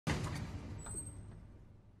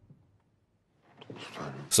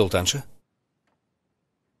Султанша?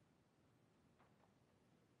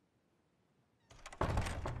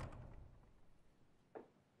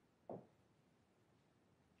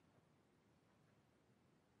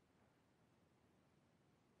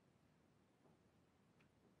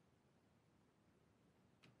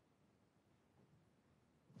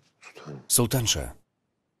 Султанша.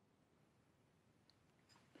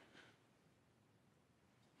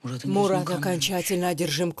 Мурад окончательно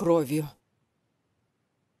одержим кровью.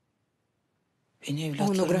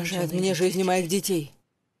 Он угрожает мне жизнью моих детей.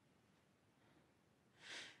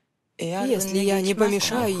 Если я не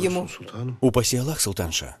помешаю ему... Упаси Аллах,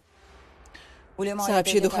 Султанша.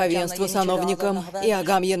 Сообщи духовенству, сановникам и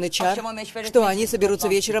агам янычар, что они соберутся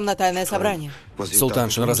вечером на тайное собрание.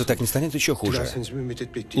 Султанша, ну разве так не станет еще хуже?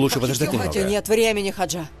 Лучше подождать немного. Нет времени,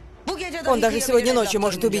 Хаджа. Он даже сегодня ночью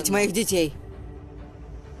может убить моих детей.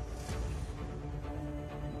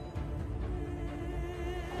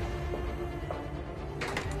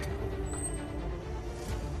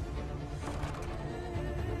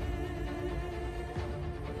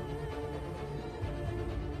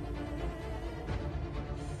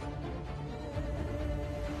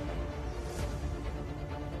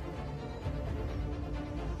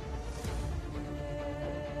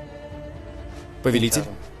 Повелитель?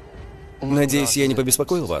 Надеюсь, я не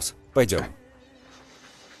побеспокоил вас? Пойдем.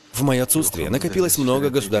 В мое отсутствие накопилось много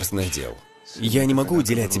государственных дел. Я не могу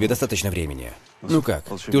уделять тебе достаточно времени. Ну как,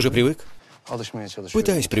 ты уже привык?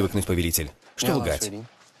 Пытаюсь привыкнуть, повелитель. Что лгать?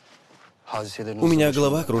 У меня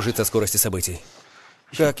голова кружится от скорости событий.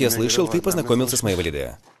 Как я слышал, ты познакомился с моей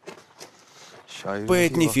Валиде.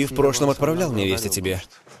 Поэт Нефи в прошлом отправлял мне весть о тебе.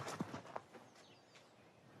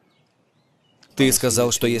 Ты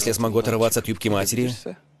сказал, что если я смогу оторваться от юбки матери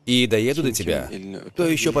и доеду до тебя, то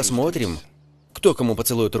еще посмотрим, кто кому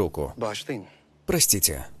поцелует руку.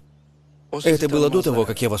 Простите. Это было до того,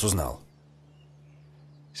 как я вас узнал.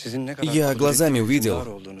 Я глазами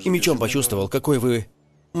увидел и мечом почувствовал, какой вы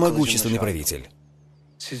могущественный правитель.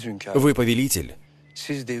 Вы повелитель,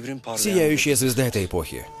 сияющая звезда этой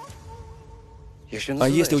эпохи. А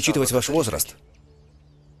если учитывать ваш возраст,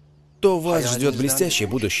 то вас ждет блестящее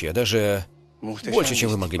будущее, даже больше,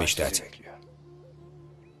 чем вы могли мечтать.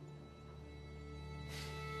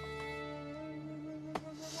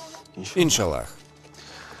 Иншаллах.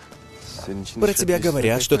 Про тебя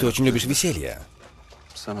говорят, что ты очень любишь веселье.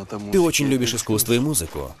 Ты очень любишь искусство и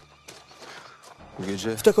музыку.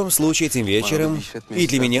 В таком случае этим вечером и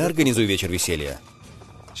для меня организуй вечер веселья.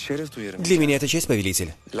 Для меня это честь,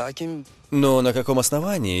 повелитель. Но на каком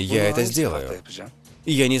основании я это сделаю?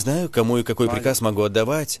 Я не знаю, кому и какой приказ могу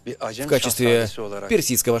отдавать в качестве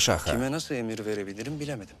персидского шаха.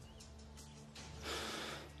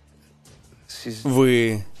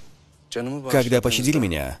 Вы, когда пощадили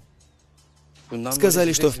меня,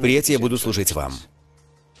 сказали, что впредь я буду служить вам.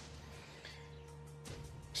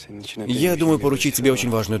 Я думаю поручить тебе очень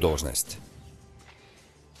важную должность.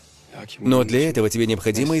 Но для этого тебе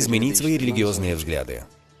необходимо изменить свои религиозные взгляды.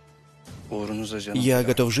 Я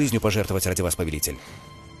готов жизнью пожертвовать ради вас, повелитель.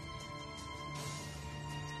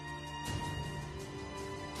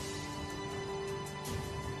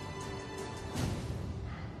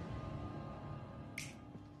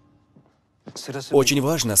 Очень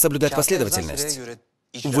важно соблюдать последовательность.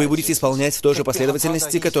 Вы будете исполнять в той же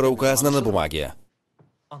последовательности, которая указана на бумаге.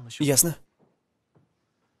 Ясно?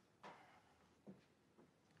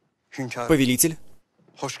 Повелитель,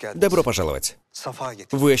 добро пожаловать.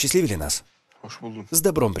 Вы осчастливили нас. С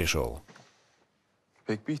добром пришел.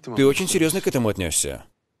 Ты очень серьезно к этому отнесся.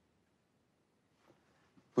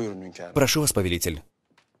 Прошу вас, повелитель.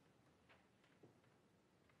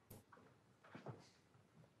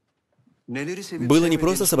 Было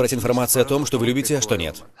непросто собрать информацию о том, что вы любите, а что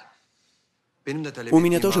нет. У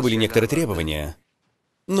меня тоже были некоторые требования,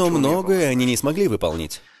 но многое они не смогли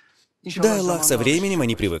выполнить. Да, Аллах, со временем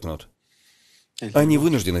они привыкнут. Они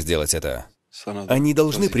вынуждены сделать это. Они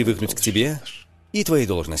должны привыкнуть к тебе и твоей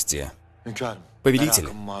должности. Повелитель,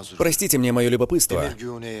 простите мне мое любопытство.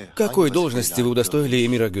 Какой должности вы удостоили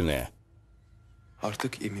эмира Гюне?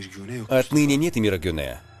 Отныне нет эмира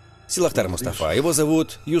Гюне. Силахтар Мустафа. Его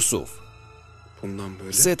зовут Юсуф.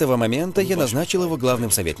 С этого момента я назначил его главным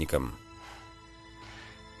советником.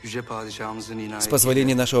 С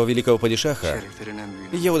позволения нашего великого падишаха,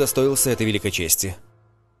 я удостоился этой великой чести.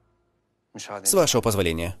 С вашего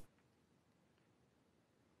позволения.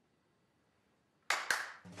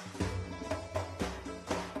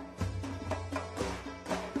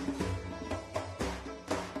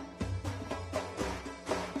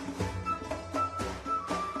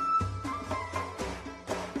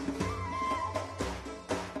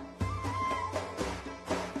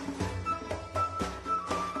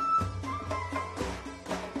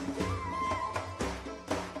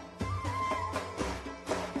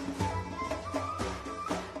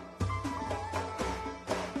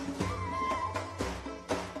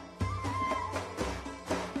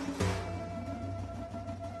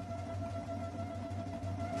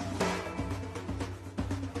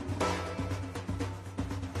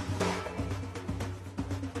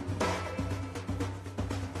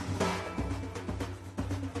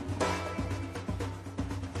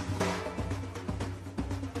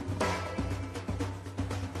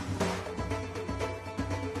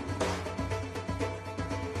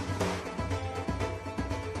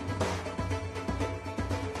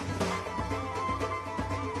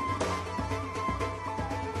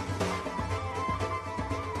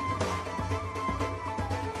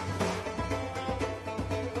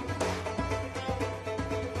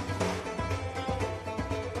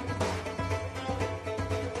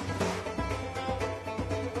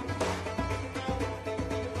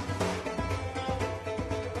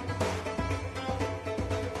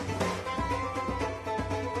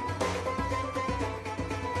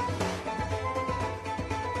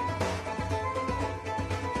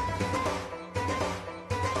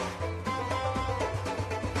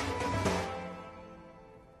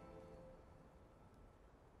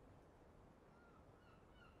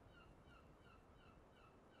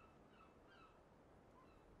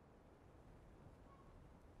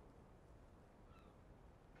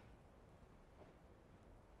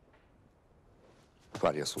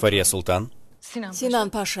 Фария Султан. Синан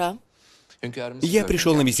Паша. Я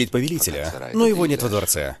пришел навестить повелителя, но его нет во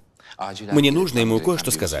дворце. Мне нужно ему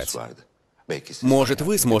кое-что сказать. Может,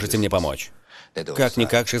 вы сможете мне помочь?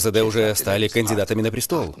 Как-никак Шехзаде уже стали кандидатами на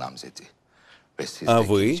престол. А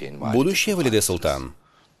вы — будущая Валидеси Султан.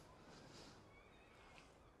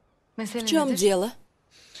 В чем дело?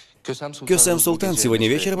 Кёсем Султан сегодня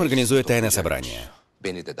вечером организует тайное собрание.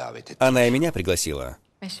 Она и меня пригласила.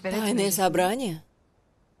 Тайное собрание?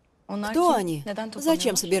 Кто они?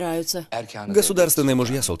 Зачем собираются? Государственные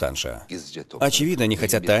мужья, султанша. Очевидно, они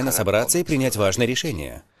хотят тайно собраться и принять важное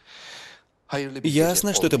решение.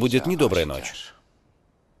 Ясно, что это будет недобрая ночь.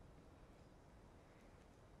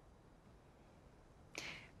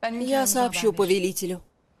 Я сообщу повелителю.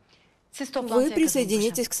 Вы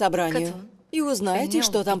присоединитесь к собранию и узнаете,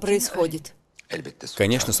 что там происходит.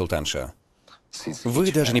 Конечно, султанша.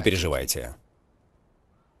 Вы даже не переживайте.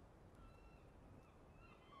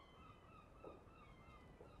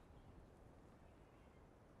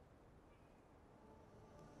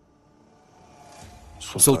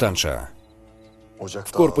 Султанша,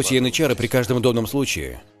 в корпусе янычары при каждом удобном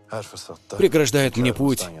случае преграждают мне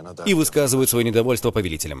путь и высказывают свое недовольство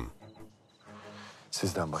повелителям.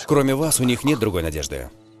 Кроме вас, у них нет другой надежды.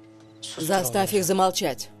 Заставь их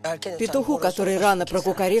замолчать. Петуху, который рано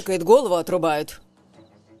прокукарекает, голову отрубают.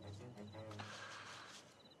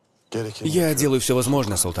 Я делаю все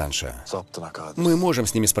возможное, султанша. Мы можем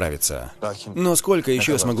с ними справиться. Но сколько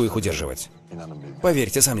еще я смогу их удерживать?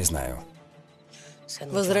 Поверьте, сам не знаю.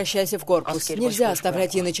 Возвращайся в корпус. Нельзя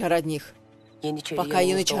оставлять янычар одних. Пока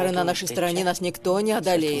янычары на нашей стороне, нас никто не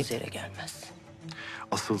одолеет.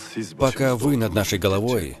 Пока вы над нашей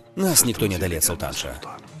головой, нас никто не одолеет, султанша.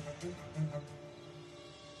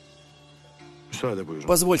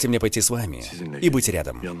 Позвольте мне пойти с вами и быть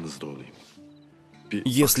рядом.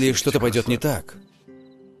 Если что-то пойдет не так...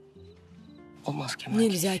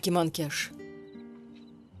 Нельзя, Киманкеш.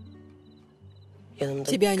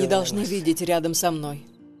 Тебя не должны видеть рядом со мной.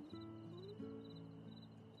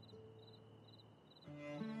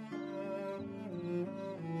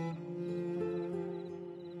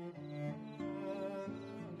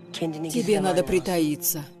 Тебе надо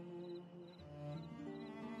притаиться.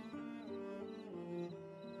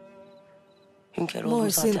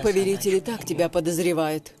 Мой сын-повелитель и так тебя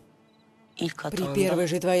подозревает. При первой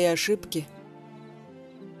же твоей ошибке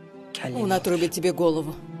он отрубит тебе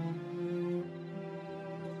голову.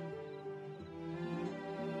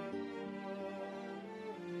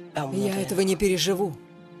 Я этого не переживу.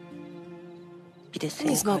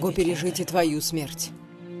 Не смогу пережить и твою смерть.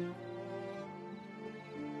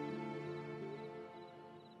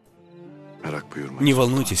 Не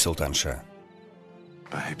волнуйтесь, султанша.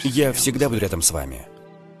 Я всегда буду рядом с вами.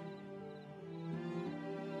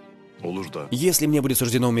 Если мне будет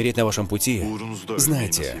суждено умереть на вашем пути,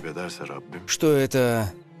 знайте, что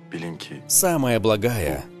это самая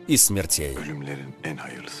благая из смертей.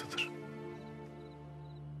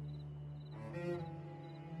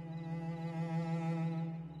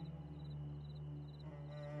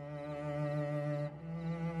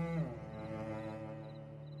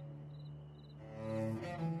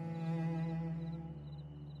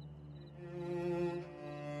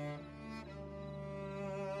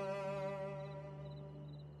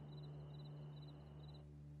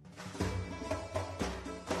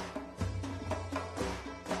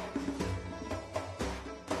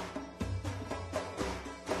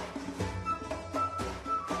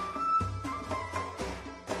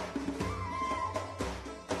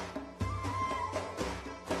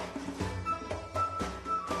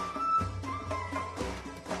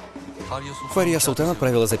 Фария Султан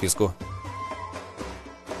отправила записку.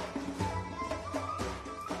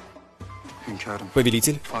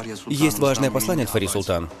 Повелитель, есть важное послание от Фарии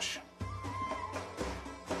Султан.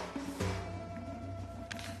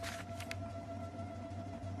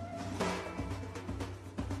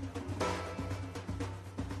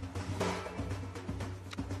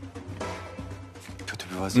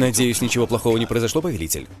 Надеюсь, ничего плохого не произошло,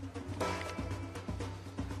 повелитель?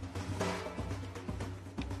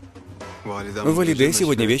 Валидеси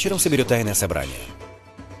сегодня вечером соберет тайное собрание.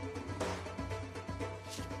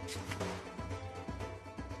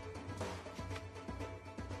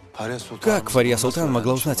 Как Фария Султан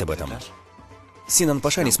могла узнать об этом? Синан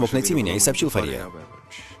Паша не смог найти меня и сообщил Фария.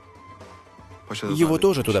 Его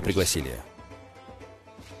тоже туда пригласили.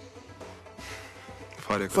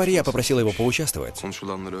 Фария попросила его поучаствовать,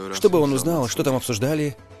 чтобы он узнал, что там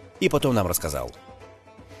обсуждали, и потом нам рассказал.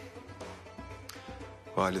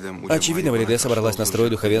 Очевидно, Валиде собралась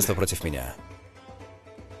настроить духовенство против меня.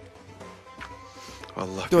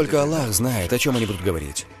 Только Аллах знает, о чем они будут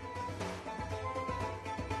говорить.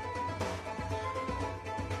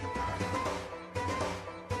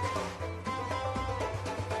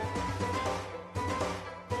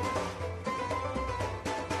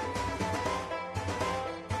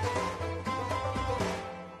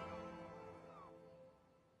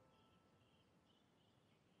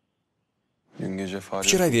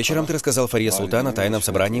 Вчера вечером ты рассказал Фарье Султан о тайном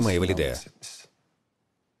собрании моей Валиде.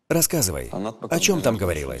 Рассказывай, о чем там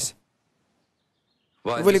говорилось?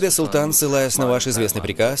 Валиде Султан, ссылаясь на ваш известный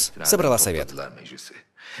приказ, собрала совет.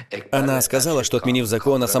 Она сказала, что, отменив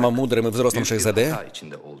закон о самом мудром и взрослом Шехзаде,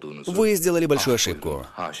 вы сделали большую ошибку.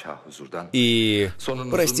 И,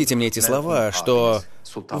 простите мне эти слова, что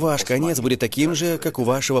ваш конец будет таким же, как у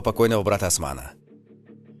вашего покойного брата Османа.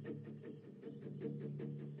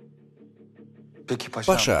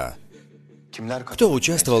 Паша, кто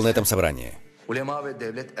участвовал на этом собрании?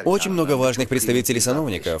 Очень много важных представителей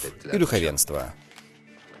сановников и духовенства.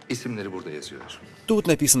 Тут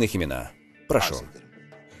написаны их имена. Прошу.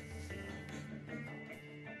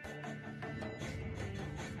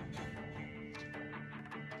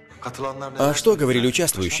 А что говорили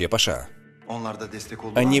участвующие, Паша?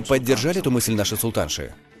 Они поддержали эту мысль нашей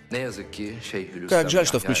султанши? Как жаль,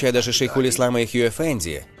 что, включая даже шейхуль ислама и Хью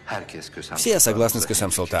Эфенди, все согласны с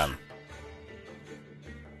Кёсем Султан.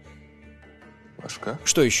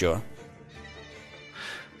 Что еще?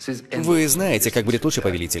 Вы знаете, как будет лучше,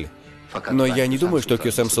 повелитель. Но я не думаю, что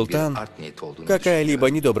Кёсем Султан какая-либо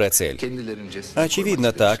недобрая цель.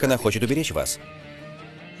 Очевидно, так она хочет уберечь вас.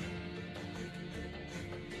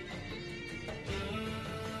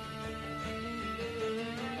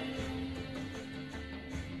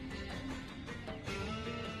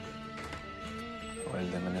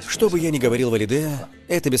 Что бы я ни говорил Валиде,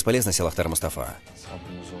 это бесполезно, Селахтар Мустафа.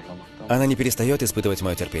 Она не перестает испытывать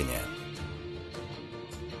мое терпение.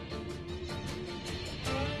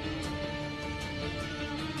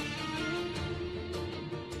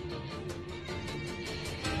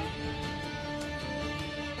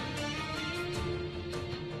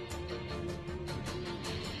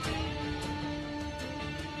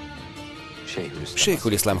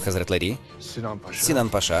 Шейхуль Ислам Хазрат Лари, Синан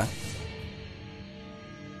Паша.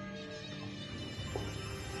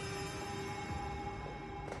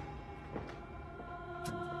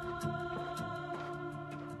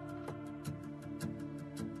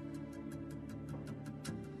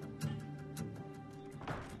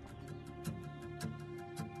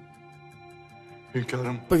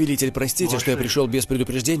 Повелитель, простите, что я пришел без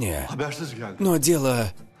предупреждения, но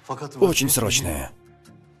дело очень срочное.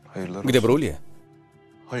 К добру ли?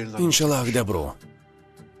 Иншаллах, к добру.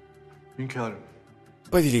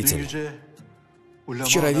 Повелитель,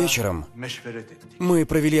 вчера вечером мы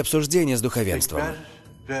провели обсуждение с духовенством.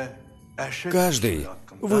 Каждый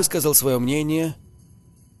высказал свое мнение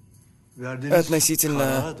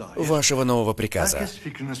относительно вашего нового приказа.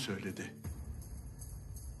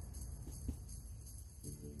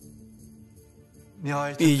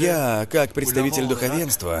 И я, как представитель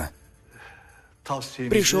духовенства,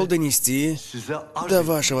 пришел донести до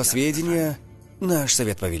вашего сведения наш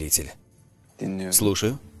совет, повелитель.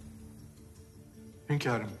 Слушаю.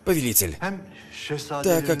 Повелитель,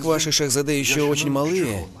 так как ваши шехзаде еще очень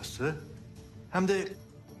малы,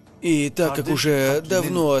 и так как уже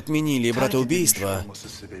давно отменили братоубийство,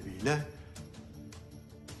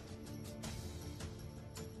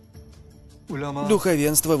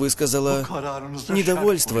 духовенство высказало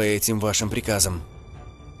недовольство этим вашим приказом.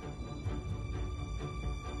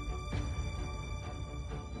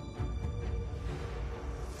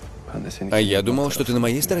 А я думал, что ты на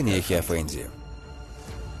моей стороне, Яхья Эфенди.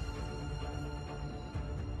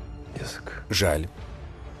 Жаль.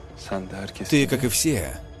 Ты, как и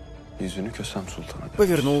все,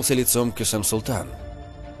 повернулся лицом к Кёсем Султан.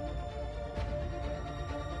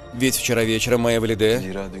 Ведь вчера вечером моя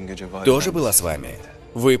Валиде тоже была с вами.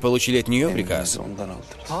 Вы получили от нее приказ.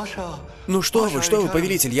 Ну что вы,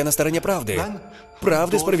 повелитель, я на стороне правды.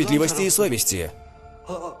 Правды, справедливости и совести.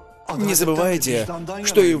 Не забывайте,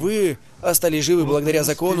 что и вы остались живы благодаря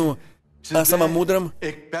закону о самом мудром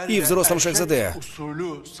и взрослом Шехзаде.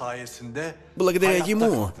 Благодаря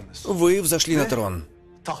ему вы взошли на трон.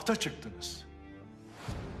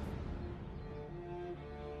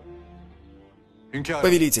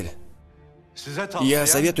 Повелитель, я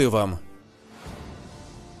советую вам.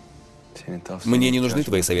 Мне не нужны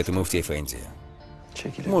твои советы, муфти Эфенди.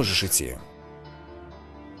 Можешь идти.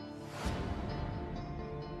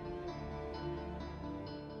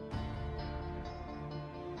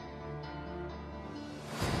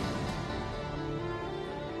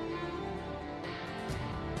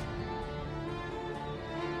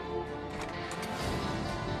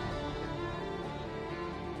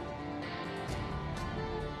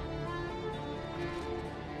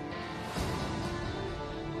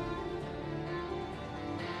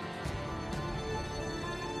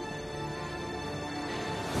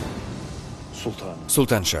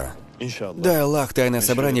 Султанша, да, Аллах, тайное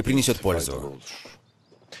собрание принесет пользу.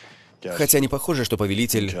 Хотя не похоже, что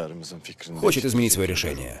повелитель хочет изменить свое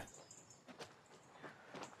решение.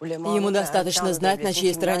 Ему достаточно знать, на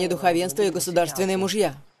чьей стороне духовенство и государственные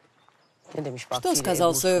мужья. Что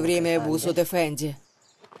сказал в свое время Эбу Суд Эфенди?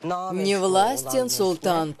 Не властен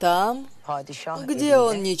султан там, где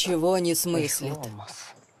он ничего не смыслит.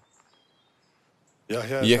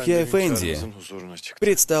 Яхья Эфенди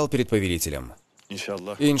предстал перед повелителем.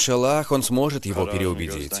 Иншаллах, он сможет его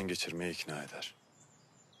переубедить.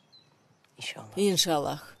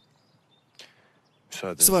 Иншаллах.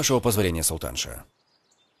 С вашего позволения, султанша.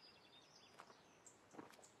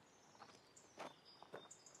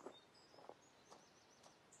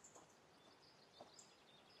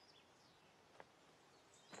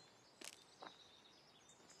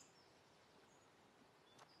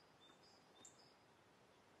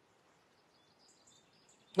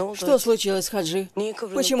 Что случилось, Хаджи?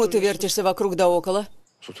 Почему ты вертишься вокруг да около?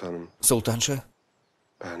 Султанша,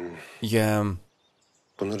 я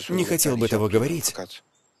не хотел бы этого говорить,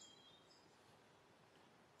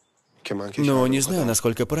 но не знаю,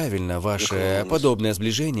 насколько правильно ваше подобное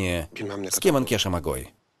сближение с Кеманкешем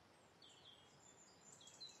Агой.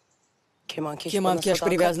 Кеманкеш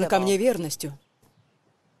привязан ко мне верностью.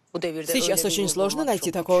 Сейчас очень сложно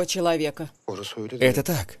найти такого человека. Это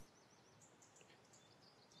так.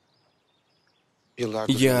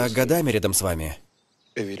 Я годами рядом с вами.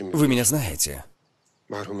 Вы меня знаете.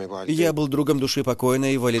 Я был другом души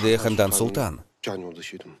покойной Валидеси Кёсему Султану.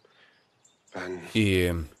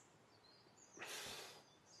 И...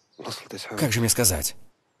 как же мне сказать?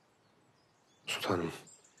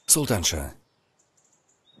 Султанша,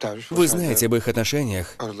 вы знаете об их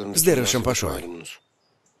отношениях с Дервишем Пашой.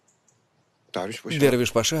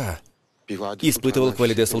 Дервиш Паша испытывал к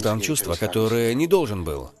Валидеси Султану чувства, которые не должен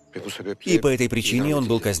был. И по этой причине он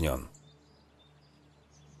был казнен.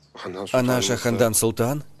 А наша Хандан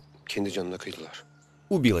Султан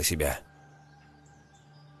убила себя.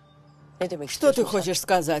 Что ты хочешь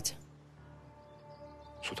сказать?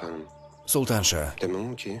 Султанша,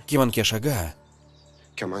 Кеманкеш Ага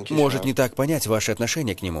может не так понять ваши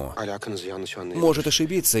отношения к нему. Может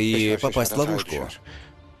ошибиться и попасть в ловушку.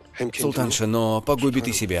 Султанша, но погубит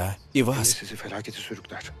и себя, и вас.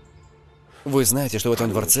 Вы знаете, что в этом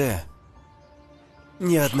дворце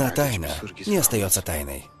ни одна тайна не остается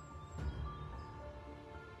тайной.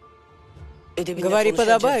 Говори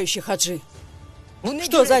подобающе, Хаджи.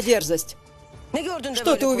 Что за дерзость?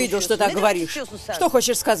 Что ты увидел, что так говоришь? Что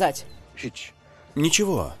хочешь сказать?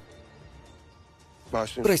 Ничего.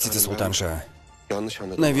 Простите, султанша.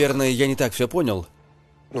 Наверное, я не так все понял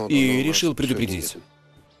и решил предупредить.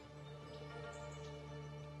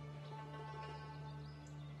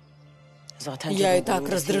 Я и так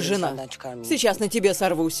раздражена. Сейчас на тебе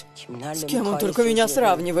сорвусь. С кем он только меня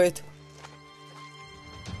сравнивает?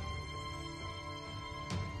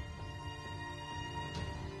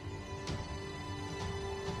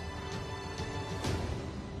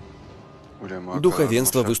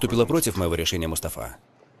 Духовенство выступило против моего решения, Мустафа.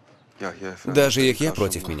 Даже Яхья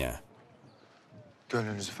против меня.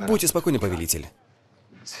 Будьте спокойны, повелитель.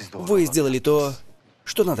 Вы сделали то,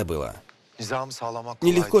 что надо было.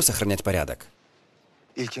 Нелегко сохранять порядок.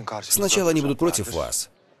 Сначала они будут против вас,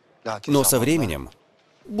 но со временем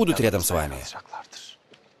будут рядом с вами.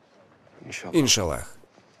 Иншаллах.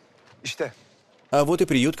 А вот и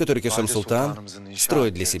приют, который Кёсем Султан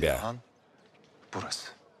строит для себя.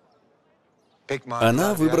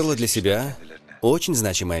 Она выбрала для себя очень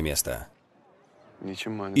значимое место.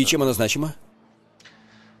 И чем оно значимо?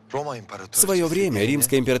 В свое время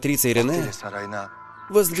римская императрица Ирене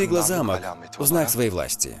воздвигла замок в знак своей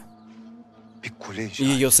власти.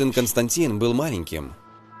 Ее сын Константин был маленьким,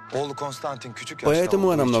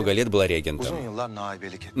 поэтому она много лет была регентом.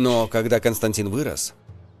 Но когда Константин вырос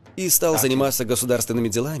и стал заниматься государственными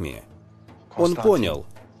делами, он понял,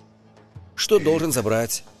 что должен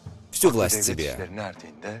забрать всю власть себе.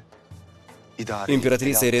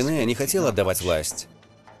 Императрица Ирене не хотела отдавать власть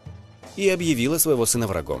и объявила своего сына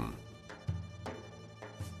врагом.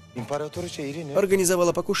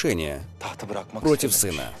 Организовала покушение против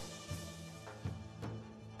сына.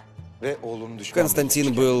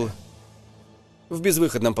 Константин был в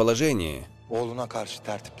безвыходном положении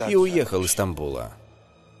и уехал из Стамбула,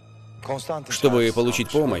 чтобы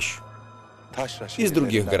получить помощь из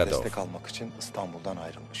других городов.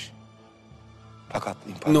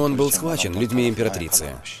 Но он был схвачен людьми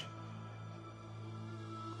императрицы.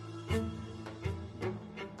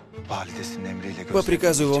 По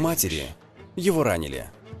приказу его матери его ранили.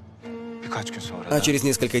 А через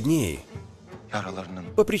несколько дней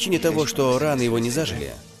По причине того, что раны его не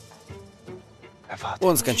зажили,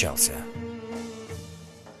 он скончался.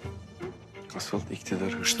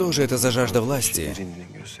 Что же это за жажда власти,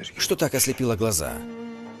 что так ослепила глаза?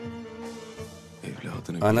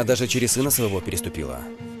 Она даже через сына своего переступила.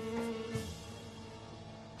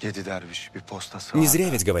 Не зря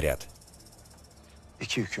ведь говорят,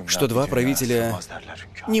 что два правителя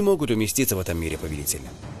не могут уместиться в этом мире, повелитель.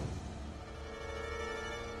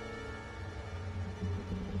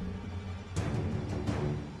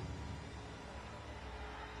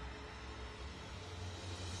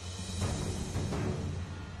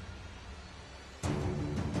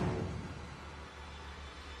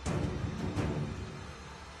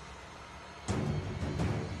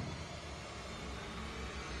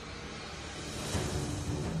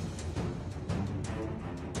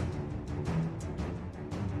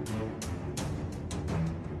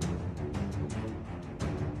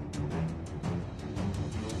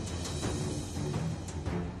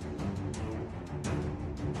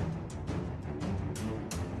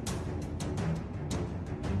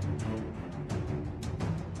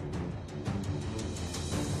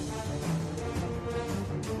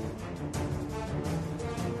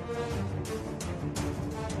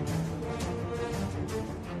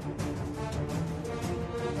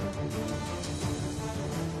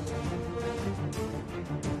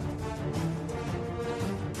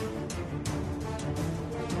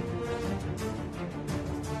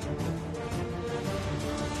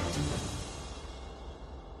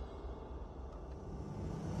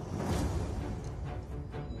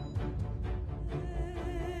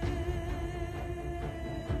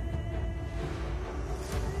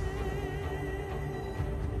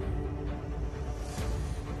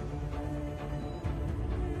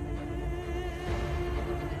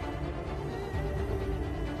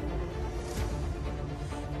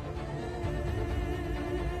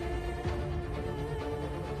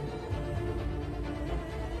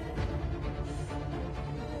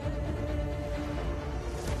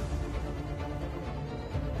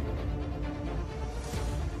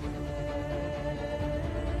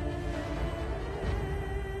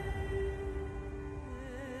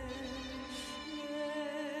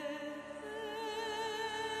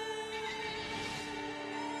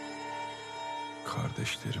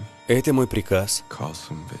 Это мой приказ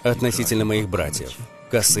относительно моих братьев,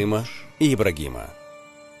 Кёсема и Ибрагима.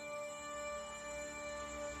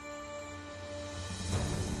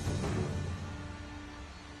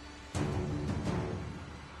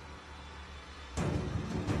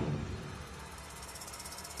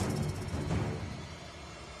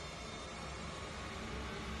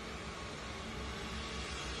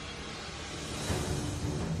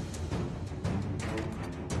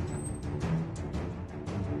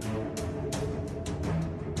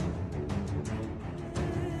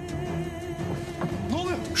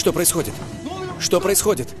 Что происходит? Что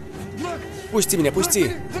происходит? Пусти меня,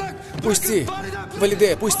 пусти! Пусти!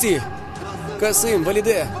 Валиде, пусти! Кёсем,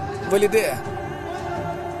 Валиде! Валиде!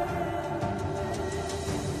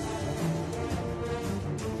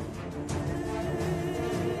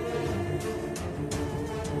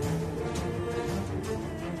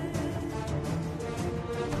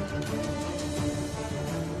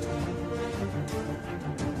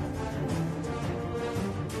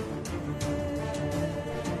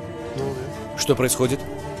 Что происходит?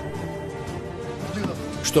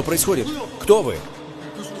 Что происходит? Кто вы?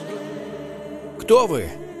 Кто вы?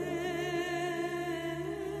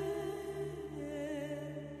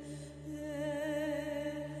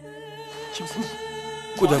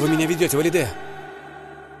 Куда вы меня ведете, Валиде?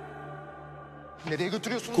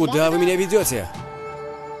 Куда вы меня ведете?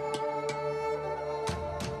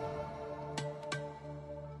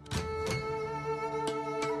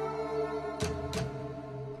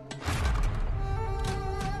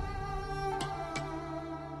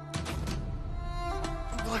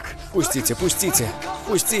 Пустите, пустите,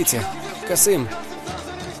 пустите! Кёсем!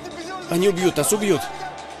 Они убьют нас, убьют!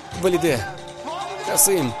 Валиде!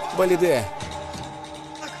 Кёсем! Валиде!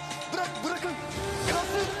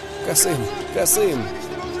 Кёсем! Кёсем!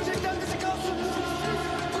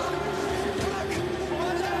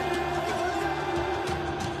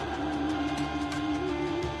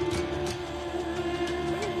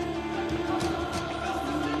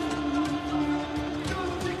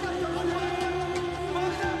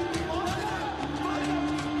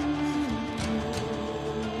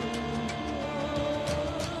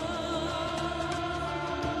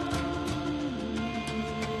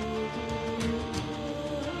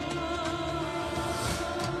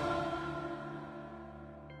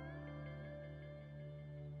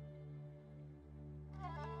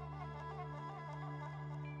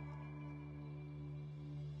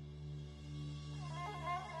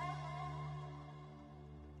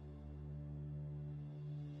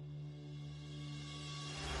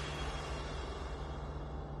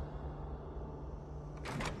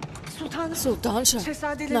 Султанша,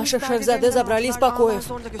 наших Шехзаде забрали из покоев.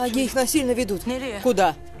 Аги их насильно ведут.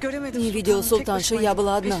 Куда? Не видела султанша, я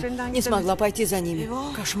была одна. Не смогла пойти за ними.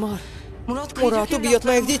 Кошмар. Мурад убьет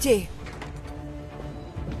моих детей.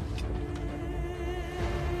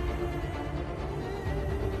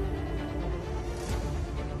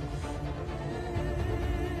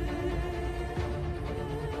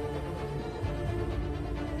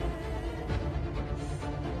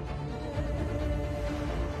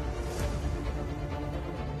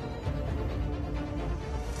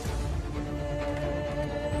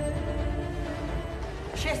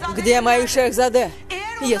 Где мои Шехзаде?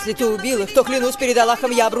 Если ты убил их, то, клянусь перед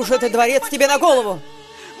Аллахом, я обрушу этот дворец тебе на голову!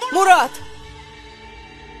 Мурад!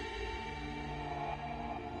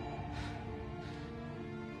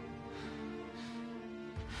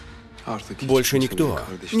 Больше никто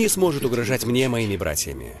не сможет угрожать мне моими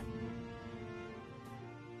братьями.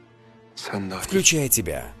 Включая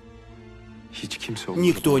тебя.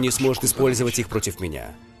 Никто не сможет использовать их против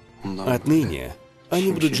меня. Отныне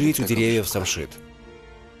они будут жить у деревьев самшит.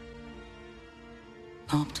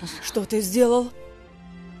 Что ты сделал?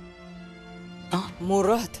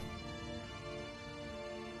 Мурад.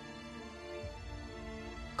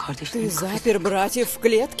 Ты запер братьев в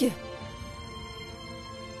клетке?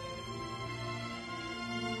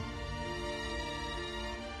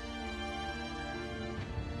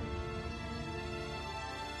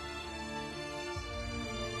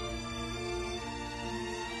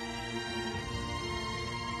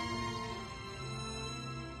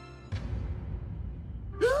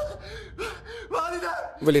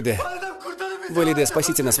 Валиде! Валиде,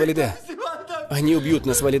 спасите нас, Валиде! Они убьют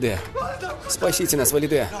нас, Валиде! Спасите нас,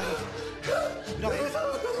 Валиде!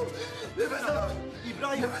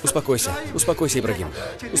 Успокойся, успокойся, Ибрагим.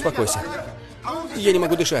 Успокойся. Я не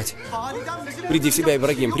могу дышать. Приди в себя,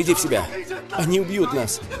 Ибрагим, приди в себя. Они убьют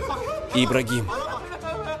нас. Ибрагим.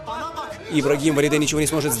 Ибрагим, Валиде ничего не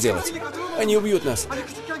сможет сделать. Они убьют нас.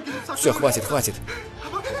 Все, хватит, хватит.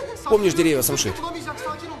 Помнишь деревья самшит?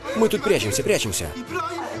 Мы тут прячемся, прячемся.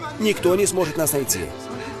 Никто не сможет нас найти.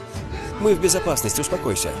 Мы в безопасности,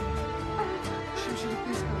 успокойся.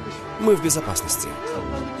 Мы в безопасности.